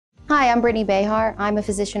Hi, I'm Brittany Behar. I'm a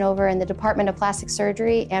physician over in the Department of Plastic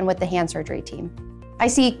Surgery and with the hand surgery team. I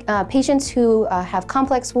see patients who have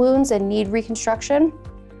complex wounds and need reconstruction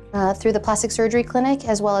through the plastic surgery clinic,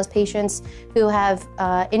 as well as patients who have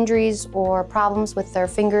injuries or problems with their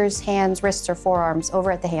fingers, hands, wrists, or forearms over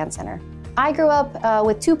at the Hand Center. I grew up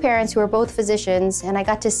with two parents who are both physicians, and I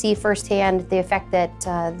got to see firsthand the effect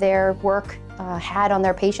that their work had on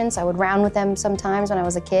their patients. I would round with them sometimes when I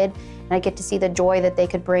was a kid, and I get to see the joy that they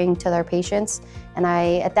could bring to their patients. And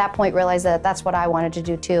I, at that point, realized that that's what I wanted to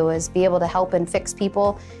do too, is be able to help and fix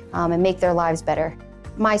people and make their lives better.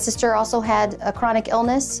 My sister also had a chronic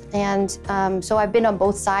illness, and so I've been on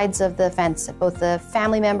both sides of the fence, both the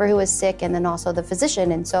family member who was sick and then also the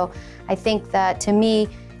physician. And so I think that, to me,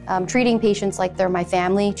 treating patients like they're my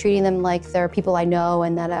family, treating them like they're people I know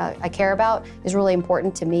and that I care about is really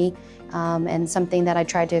important to me, and something that I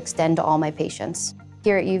try to extend to all my patients.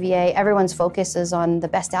 Here at UVA, everyone's focus is on the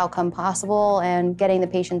best outcome possible and getting the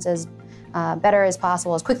patients as better as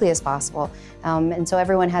possible, as quickly as possible. And so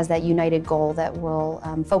everyone has that united goal that will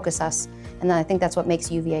focus us, and I think that's what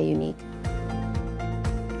makes UVA unique.